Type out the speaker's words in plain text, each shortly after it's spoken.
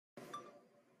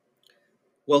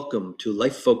Welcome to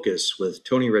Life Focus with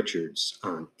Tony Richards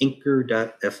on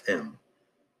Anchor.fm.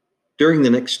 During the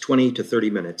next 20 to 30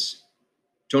 minutes,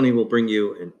 Tony will bring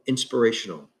you an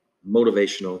inspirational,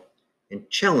 motivational, and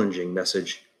challenging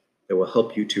message that will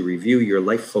help you to review your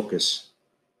life focus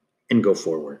and go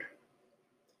forward.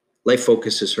 Life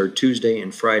Focus is heard Tuesday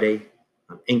and Friday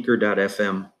on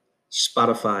Anchor.fm,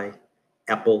 Spotify,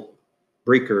 Apple,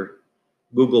 Breaker,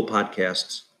 Google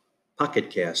Podcasts, Pocket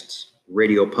Casts,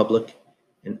 Radio Public,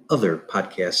 and other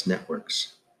podcast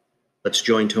networks. Let's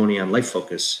join Tony on Life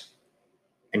Focus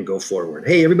and go forward.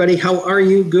 Hey, everybody, how are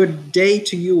you? Good day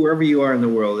to you wherever you are in the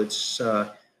world. It's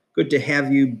good to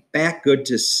have you back. Good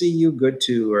to see you. Good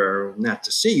to, or not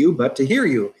to see you, but to hear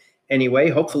you.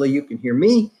 Anyway, hopefully you can hear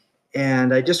me.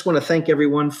 And I just want to thank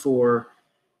everyone for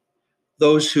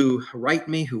those who write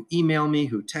me, who email me,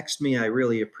 who text me. I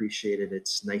really appreciate it.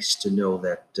 It's nice to know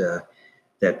that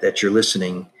that you're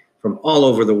listening from all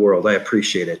over the world. I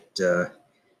appreciate it.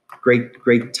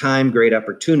 Great time, great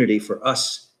opportunity for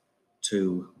us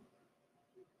to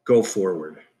go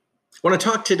forward. I want to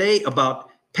talk today about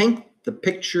paint the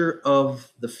picture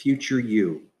of the future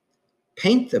you.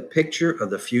 Paint the picture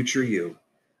of the future you.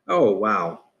 Oh,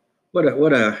 wow. What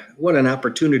an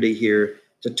opportunity here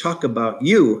to talk about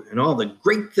you and all the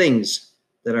great things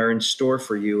that are in store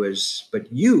for you.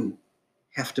 But you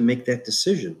have to make that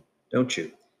decision, don't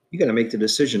you? You got to make the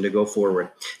decision to go forward.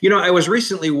 You know, I was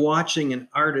recently watching an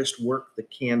artist work the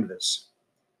canvas.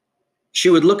 She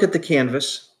would look at the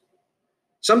canvas,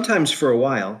 sometimes for a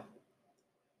while,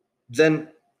 then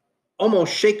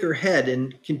almost shake her head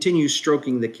and continue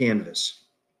stroking the canvas.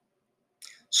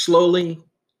 Slowly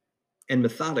and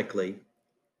methodically,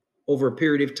 over a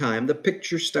period of time, the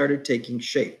picture started taking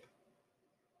shape.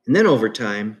 And then over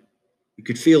time, you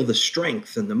could feel the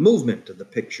strength and the movement of the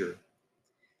picture.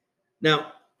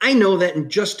 Now, I know that in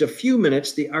just a few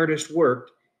minutes, the artist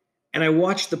worked, and I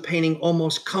watched the painting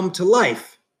almost come to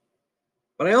life.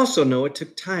 But I also know it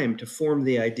took time to form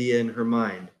the idea in her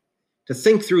mind, to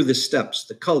think through the steps,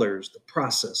 the colors, the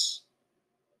process,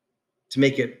 to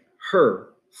make it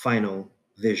her final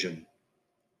vision.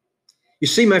 You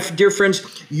see, my dear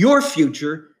friends, your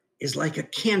future is like a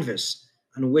canvas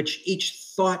on which each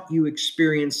thought you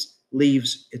experience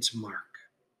leaves its mark.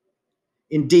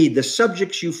 Indeed, the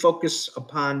subjects you focus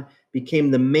upon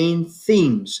became the main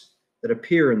themes that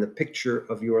appear in the picture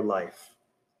of your life.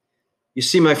 You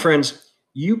see, my friends,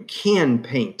 you can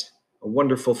paint a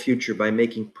wonderful future by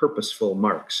making purposeful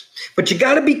marks. But you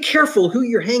got to be careful who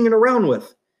you're hanging around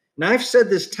with. And I've said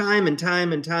this time and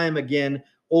time and time again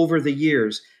over the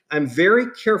years. I'm very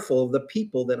careful of the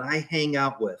people that I hang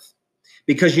out with.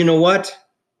 Because you know what?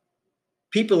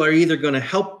 People are either going to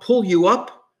help pull you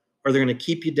up or they're going to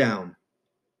keep you down.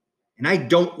 And I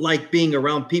don't like being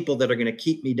around people that are going to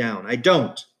keep me down. I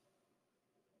don't.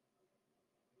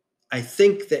 I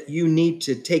think that you need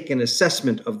to take an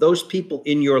assessment of those people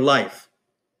in your life.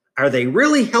 Are they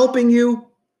really helping you,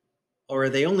 or are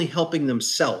they only helping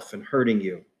themselves and hurting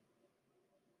you?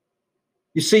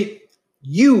 You see,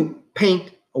 you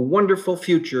paint a wonderful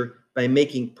future by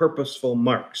making purposeful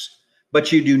marks,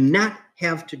 but you do not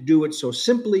have to do it so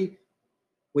simply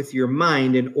with your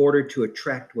mind in order to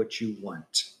attract what you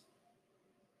want.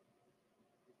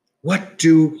 What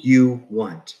do you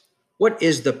want? What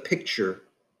is the picture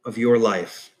of your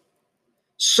life?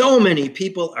 So many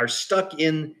people are stuck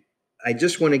in, I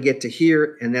just want to get to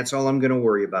here, and that's all I'm going to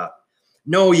worry about.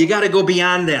 No, you got to go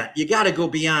beyond that. You got to go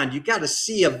beyond. You got to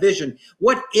see a vision.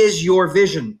 What is your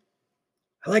vision?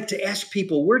 I like to ask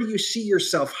people, where do you see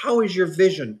yourself? How is your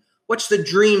vision? What's the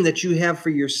dream that you have for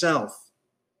yourself?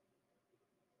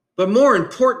 But more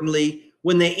importantly,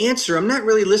 when they answer, I'm not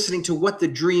really listening to what the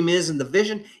dream is and the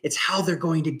vision. It's how they're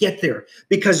going to get there.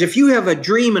 Because if you have a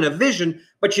dream and a vision,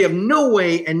 but you have no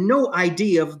way and no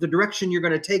idea of the direction you're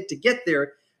going to take to get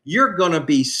there, you're going to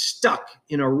be stuck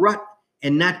in a rut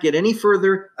and not get any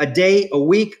further a day, a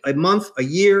week, a month, a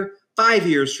year, 5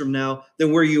 years from now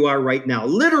than where you are right now.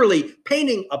 Literally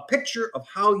painting a picture of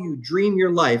how you dream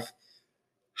your life,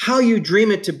 how you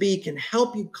dream it to be, can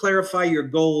help you clarify your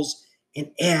goals and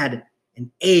add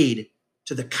and aid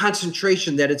to the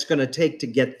concentration that it's going to take to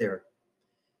get there.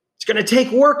 It's going to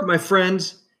take work, my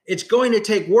friends. It's going to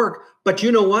take work. But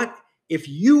you know what? If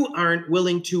you aren't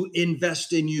willing to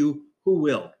invest in you, who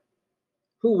will?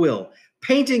 Who will?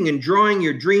 Painting and drawing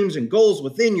your dreams and goals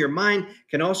within your mind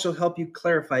can also help you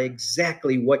clarify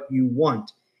exactly what you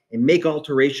want and make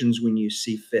alterations when you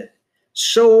see fit.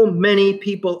 So many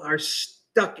people are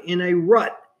stuck in a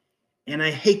rut, and I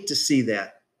hate to see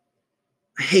that.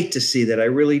 I hate to see that. I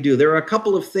really do. There are a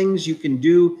couple of things you can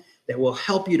do that will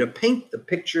help you to paint the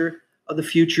picture of the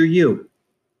future you.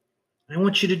 And I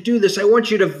want you to do this. I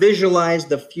want you to visualize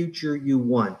the future you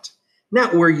want,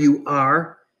 not where you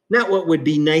are, not what would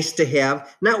be nice to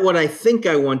have, not what I think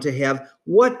I want to have.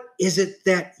 What is it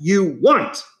that you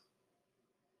want?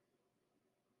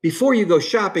 Before you go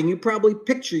shopping, you probably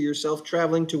picture yourself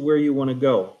traveling to where you want to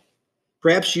go.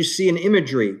 Perhaps you see an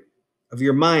imagery of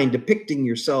your mind depicting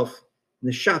yourself in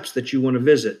the shops that you want to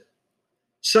visit.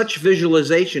 Such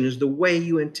visualization is the way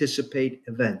you anticipate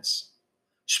events.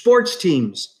 Sports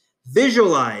teams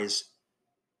visualize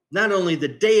not only the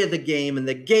day of the game and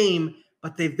the game,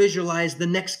 but they visualize the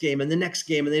next game and the next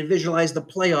game, and they visualize the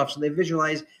playoffs, and they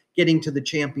visualize getting to the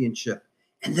championship.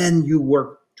 And then you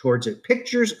work towards it.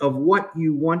 Pictures of what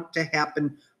you want to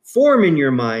happen form in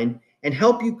your mind and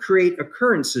help you create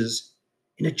occurrences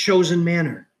in a chosen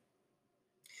manner.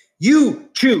 You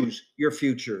choose your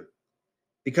future,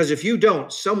 because if you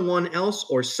don't, someone else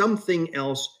or something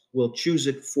else will choose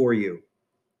it for you.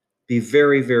 Be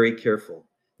very, very careful.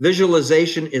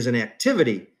 Visualization is an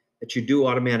activity that you do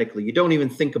automatically. You don't even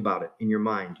think about it in your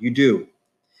mind. You do.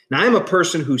 Now, I'm a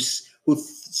person who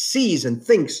sees and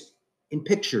thinks in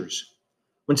pictures.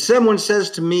 When someone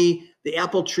says to me, the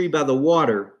apple tree by the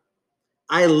water,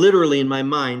 I literally in my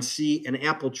mind see an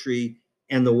apple tree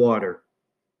and the water.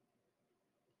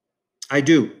 I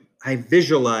do. I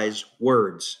visualize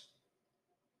words.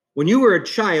 When you were a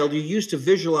child, you used to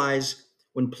visualize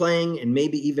when playing and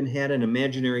maybe even had an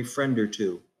imaginary friend or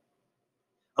two.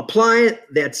 Apply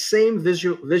that same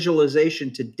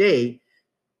visualization today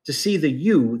to see the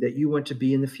you that you want to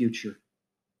be in the future.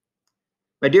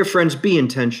 My dear friends, be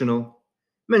intentional.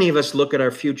 Many of us look at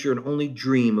our future and only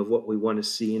dream of what we want to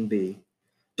see and be.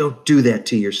 Don't do that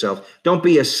to yourself. Don't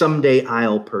be a someday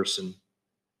I'll person.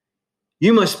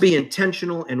 You must be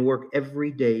intentional and work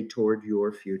every day toward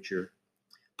your future.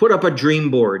 Put up a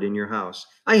dream board in your house.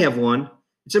 I have one.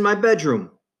 It's in my bedroom.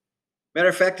 Matter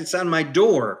of fact, it's on my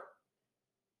door.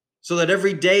 So that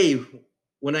every day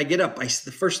when I get up,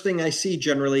 the first thing I see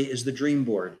generally is the dream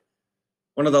board.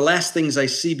 One of the last things I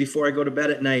see before I go to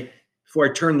bed at night, before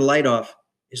I turn the light off,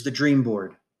 is the dream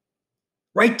board.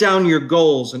 Write down your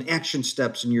goals and action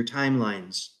steps and your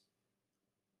timelines.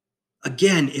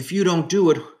 Again, if you don't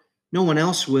do it, no one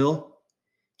else will.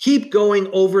 Keep going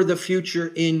over the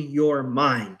future in your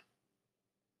mind.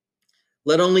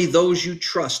 Let only those you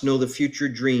trust know the future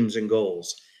dreams and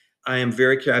goals. I am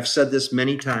very careful. I've said this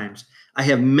many times. I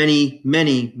have many,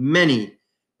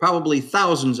 probably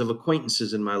thousands of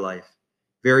acquaintances in my life.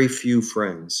 Very few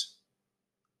friends.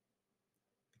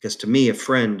 Because to me, a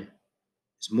friend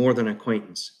is more than an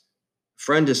acquaintance. A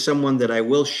friend is someone that I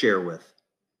will share with.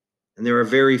 And there are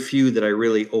very few that I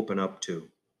really open up to.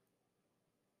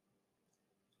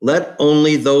 Let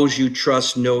only those you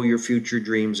trust know your future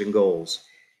dreams and goals.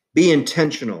 Be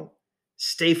intentional.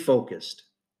 Stay focused.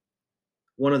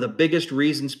 One of the biggest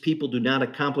reasons people do not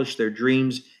accomplish their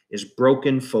dreams is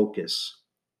broken focus.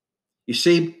 You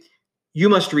see, you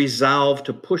must resolve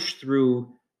to push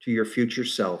through to your future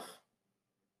self,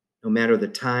 no matter the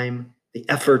time, the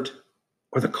effort,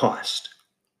 or the cost.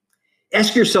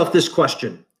 Ask yourself this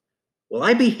question: will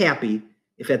I be happy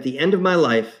if at the end of my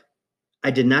life I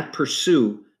did not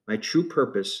pursue my true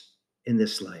purpose in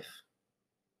this life?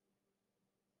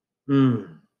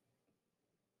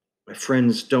 My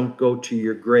friends, don't go to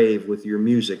your grave with your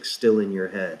music still in your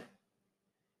head.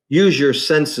 Use your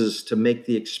senses to make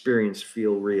the experience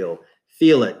feel real.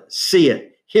 Feel it, see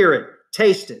it, hear it,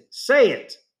 taste it, say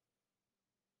it.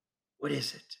 What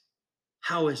is it?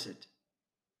 How is it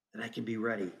that I can be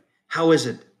ready? How is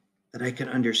it that I can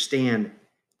understand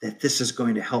that this is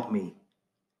going to help me,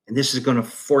 and this is going to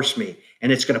force me,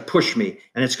 and it's going to push me,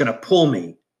 and it's going to pull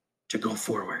me to go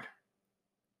forward?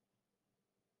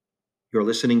 You're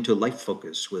listening to Life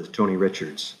Focus with Tony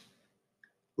Richards.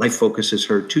 Life Focus is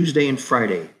heard Tuesday and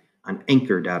Friday on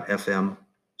Anchor.fm,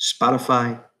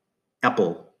 Spotify,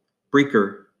 Apple,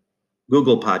 Breaker,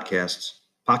 Google Podcasts,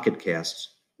 Pocket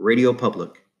Casts, Radio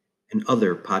Public, and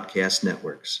other podcast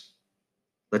networks.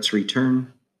 Let's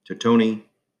return to Tony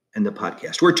and the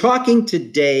podcast. We're talking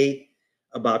today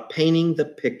about painting the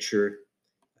picture.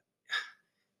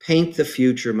 Paint the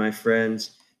future, my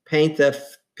friends. Paint the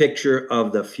picture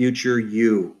of the future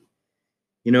you.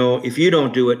 You know, if you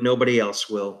don't do it, nobody else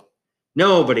will.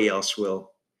 Nobody else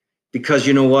will. Because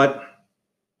you know what?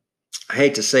 I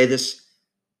hate to say this.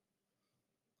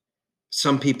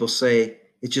 Some people say,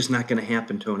 it's just not going to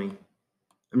happen, Tony.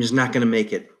 I'm just not going to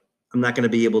make it. I'm not going to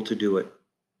be able to do it.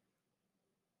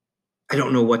 I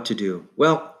don't know what to do.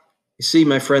 Well, you see,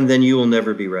 my friend, then you will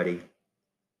never be ready.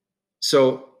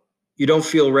 So you don't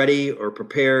feel ready or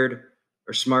prepared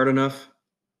or smart enough?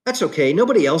 That's okay.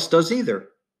 Nobody else does either.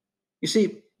 You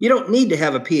see, You don't need to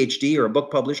have a PhD or a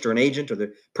book published or an agent or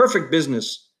the perfect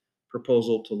business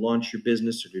proposal to launch your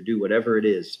business or to do whatever it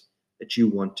is that you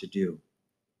want to do.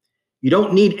 You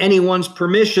don't need anyone's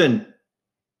permission.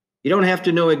 You don't have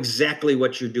to know exactly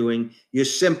what you're doing. You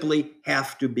simply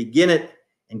have to begin it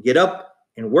and get up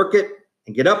and work it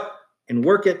and get up and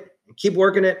work it and keep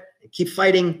working it and keep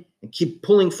fighting and keep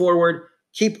pulling forward.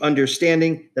 Keep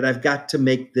understanding that I've got to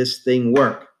make this thing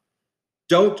work.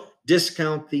 Don't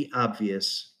discount the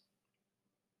obvious.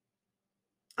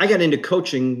 I got into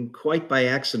coaching quite by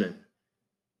accident.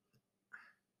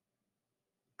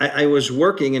 I was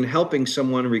working and helping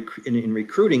someone in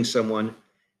recruiting someone.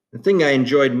 The thing I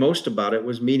enjoyed most about it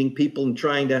was meeting people and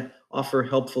trying to offer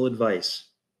helpful advice.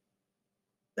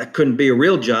 That couldn't be a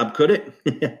real job, could it?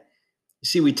 You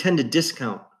see, we tend to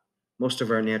discount most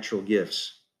of our natural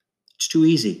gifts. It's too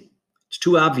easy. It's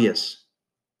too obvious.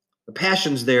 The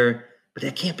passion's there, but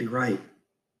that can't be right.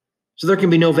 So there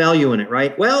can be no value in it,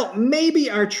 right? Well,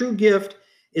 maybe our true gift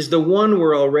is the one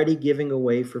we're already giving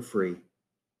away for free.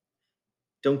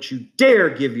 Don't you dare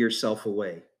give yourself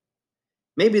away.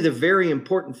 Maybe the very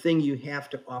important thing you have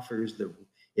to offer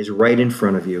is right in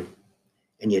front of you,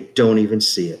 and you don't even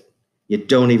see it. You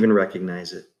don't even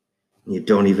recognize it. And you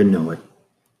don't even know it.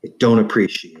 You don't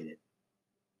appreciate it.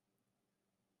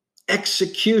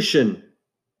 Execution.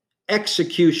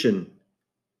 Execution.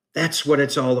 That's what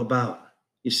it's all about.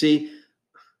 You see,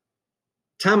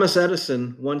 Thomas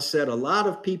Edison once said, a lot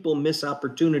of people miss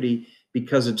opportunity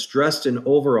because it's dressed in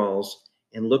overalls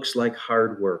and looks like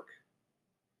hard work.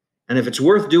 And if it's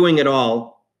worth doing at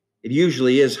all, it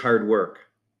usually is hard work.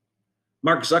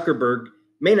 Mark Zuckerberg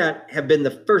may not have been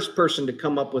the first person to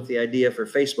come up with the idea for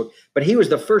Facebook, but he was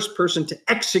the first person to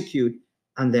execute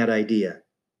on that idea.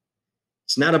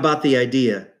 It's not about the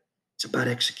idea, it's about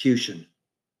execution.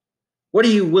 What are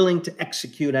you willing to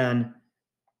execute on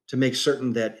to make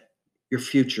certain that your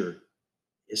future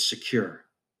is secure,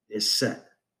 is set?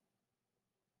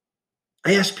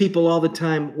 I ask people all the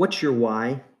time, what's your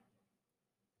why?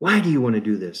 Why do you want to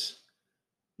do this?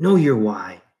 Know your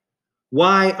why.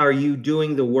 Why are you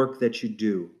doing the work that you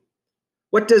do?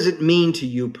 What does it mean to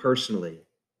you personally?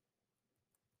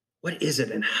 What is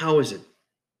it and how is it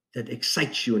that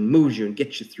excites you and moves you and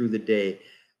gets you through the day?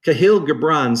 Kahlil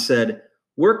Gibran said,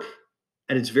 work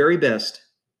at its very best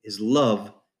is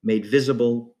love made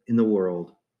visible in the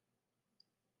world.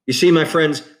 You see, my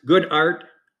friends, good art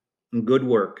and good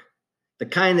work, the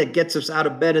kind that gets us out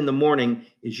of bed in the morning,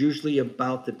 is usually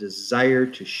about the desire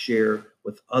to share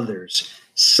with others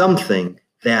something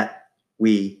that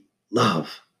we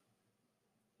love.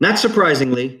 Not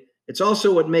surprisingly, it's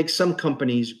also what makes some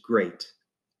companies great.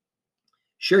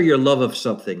 Share your love of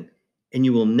something, and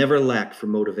you will never lack for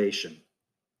motivation.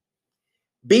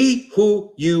 Be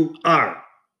who you are.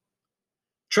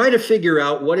 Try to figure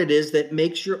out what it is that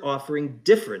makes your offering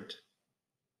different.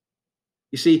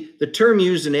 You see, the term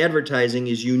used in advertising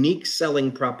is unique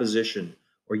selling proposition,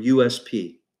 or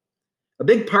USP. A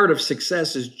big part of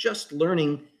success is just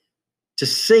learning to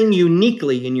sing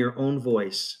uniquely in your own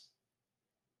voice.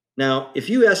 Now, if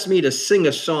you asked me to sing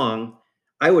a song,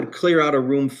 I would clear out a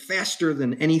room faster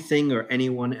than anything or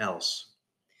anyone else.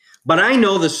 But I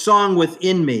know the song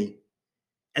within me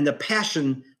and the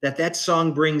passion that that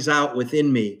song brings out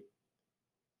within me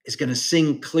is going to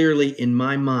sing clearly in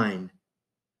my mind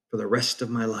for the rest of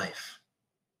my life.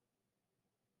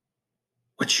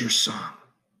 What's your song?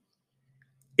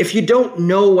 If you don't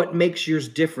know what makes yours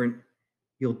different,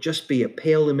 you'll just be a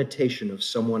pale imitation of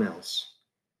someone else.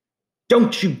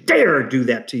 Don't you dare do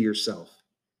that to yourself.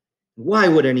 Why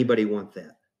would anybody want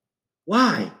that?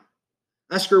 Why?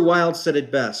 Oscar Wilde said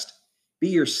it best, be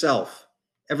yourself.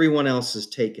 Everyone else is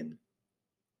taken.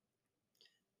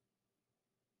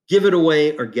 Give it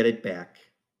away or get it back.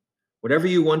 Whatever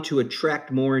you want to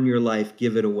attract more in your life,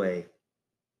 give it away.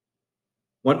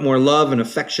 Want more love and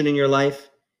affection in your life?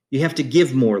 You have to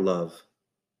give more love.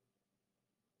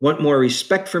 Want more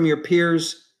respect from your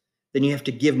peers? Then you have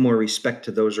to give more respect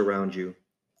to those around you.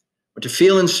 Want to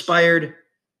feel inspired?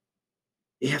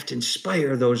 You have to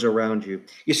inspire those around you.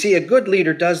 You see, a good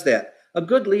leader does that. A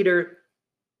good leader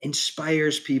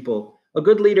inspires people. A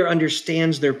good leader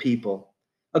understands their people.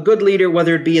 A good leader,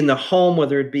 whether it be in the home,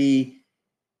 whether it be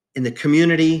in the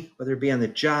community, whether it be on the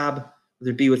job,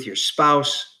 whether it be with your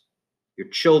spouse, your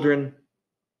children,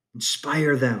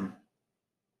 inspire them.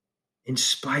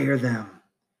 Inspire them.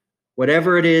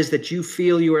 Whatever it is that you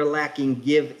feel you are lacking,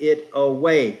 give it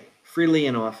away freely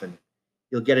and often.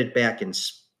 You'll get it back in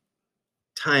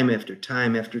time after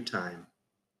time after time.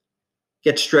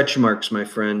 Get stretch marks, my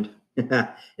friend, in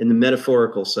the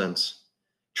metaphorical sense.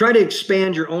 Try to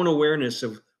expand your own awareness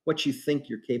of what you think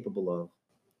you're capable of.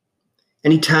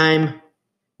 Anytime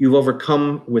you've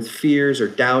overcome with fears or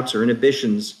doubts or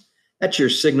inhibitions, that's your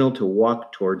signal to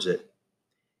walk towards it.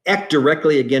 Act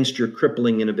directly against your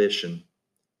crippling inhibition.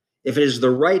 If it is the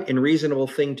right and reasonable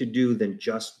thing to do, then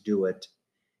just do it.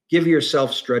 Give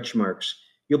yourself stretch marks.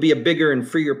 You'll be a bigger and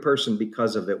freer person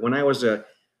because of it. When I was a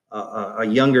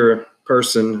younger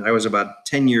person, I was about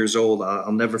 10 years old.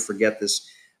 I'll never forget this.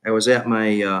 I was at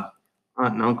my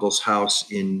aunt and uncle's house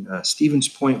in Stevens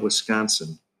Point,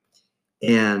 Wisconsin.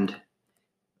 And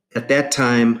at that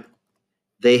time,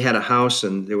 they had a house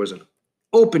and there was an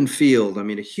open field. I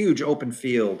mean, a huge open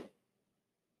field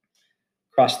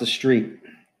across the street.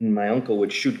 And my uncle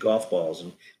would shoot golf balls.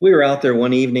 And we were out there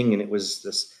one evening and it was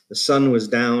the sun was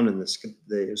down and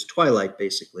it was twilight,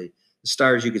 basically. The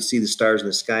stars, you could see the stars in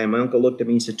the sky. And my uncle looked at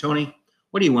me and said, "Tony,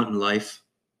 what do you want in life?"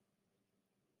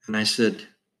 And I said,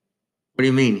 "What do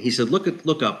you mean?" He said,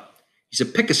 look up. He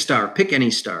said, "Pick a star, pick any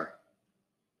star."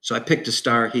 So I picked a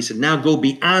star. He said, "Now go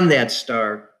beyond that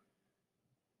star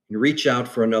and reach out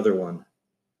for another one."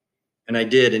 And I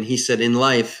did. And he said, in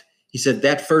life, he said,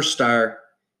 that first star,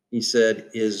 he said,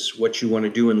 is what you want to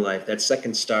do in life. That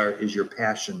second star is your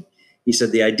passion. He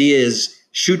said, the idea is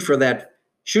shoot for that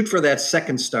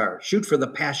second star, shoot for the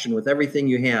passion with everything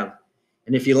you have.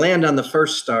 And if you land on the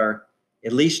first star,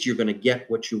 at least you're going to get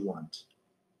what you want.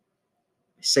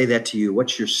 I say that to you.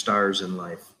 What's your stars in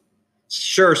life?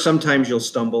 Sure, sometimes you'll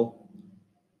stumble.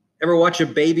 Ever watch a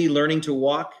baby learning to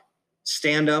walk?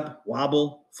 Stand up,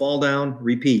 wobble, fall down,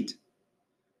 repeat.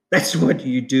 That's what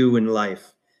you do in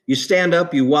life. You stand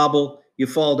up, you wobble, you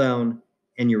fall down,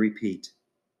 and you repeat.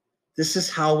 This is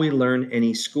how we learn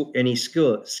any skill,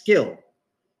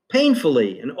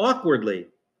 painfully and awkwardly.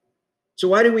 So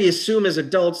why do we assume as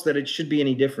adults that it should be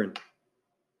any different?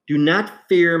 Do not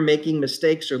fear making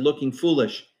mistakes or looking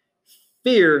foolish.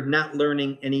 Fear not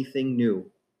learning anything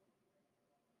new.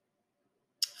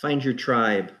 Find your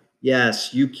tribe.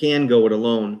 Yes, you can go it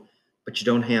alone, but you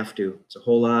don't have to. It's a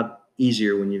whole lot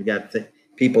easier when you've got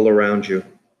people around you.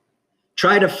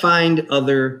 Try to find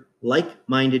other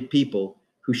like-minded people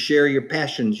who share your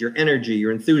passions, your energy,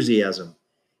 your enthusiasm.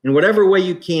 In whatever way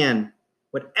you can,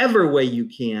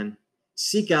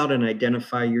 seek out and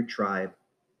identify your tribe.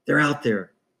 They're out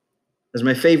there. As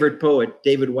my favorite poet,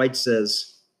 David Whyte,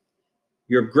 says,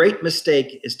 your great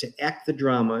mistake is to act the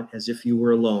drama as if you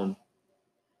were alone.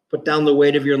 Put down the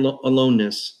weight of your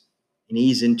aloneness and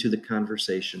ease into the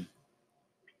conversation.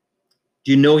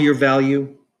 Do you know your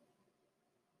value?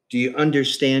 Do you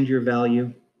understand your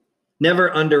value?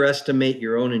 Never underestimate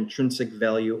your own intrinsic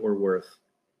value or worth.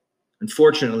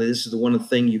 Unfortunately, this is the one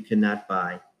thing you cannot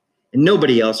buy, and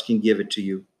nobody else can give it to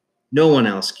you. No one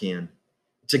else can.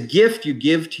 It's a gift you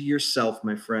give to yourself,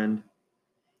 my friend.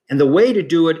 And the way to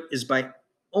do it is by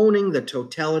owning the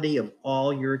totality of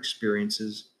all your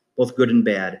experiences, both good and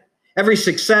bad. Every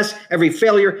success, every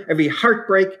failure, every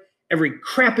heartbreak, every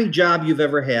crappy job you've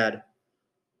ever had.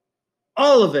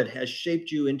 All of it has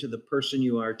shaped you into the person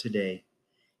you are today.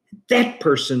 And that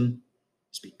person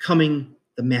is becoming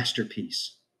the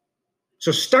masterpiece.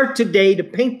 So start today to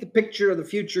paint the picture of the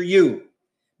future you.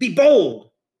 Be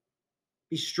bold.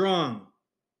 Be strong.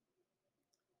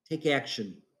 Take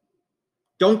action.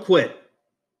 Don't quit.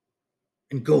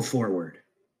 And go forward.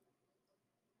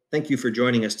 Thank you for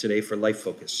joining us today for Life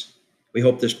Focus. We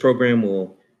hope this program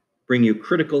will bring you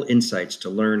critical insights to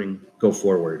learn and go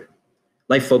forward.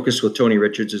 Life Focus with Tony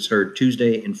Richards is heard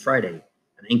Tuesday and Friday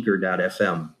on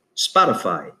Anchor.fm,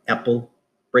 Spotify, Apple,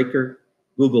 Breaker,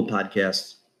 Google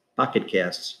Podcasts, Pocket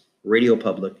Casts, Radio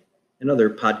Public, and other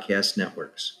podcast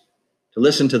networks. To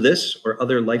listen to this or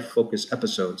other Life Focus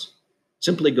episodes,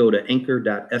 simply go to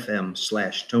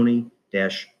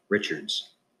Anchor.fm/Tony-Richards.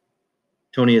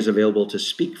 Tony is available to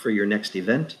speak for your next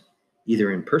event,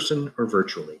 either in person or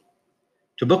virtually.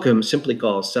 To book him, simply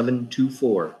call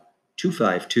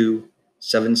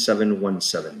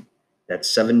 724-252-7717.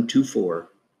 That's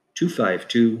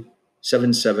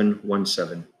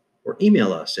 724-252-7717. Or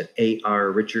email us at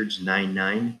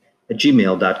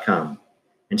arrichards99@gmail.com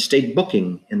and state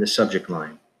booking in the subject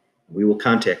line. We will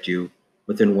contact you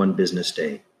within one business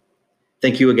day.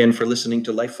 Thank you again for listening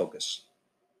to Life Focus.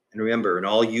 And remember, in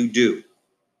all you do,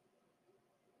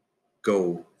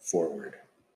 go forward.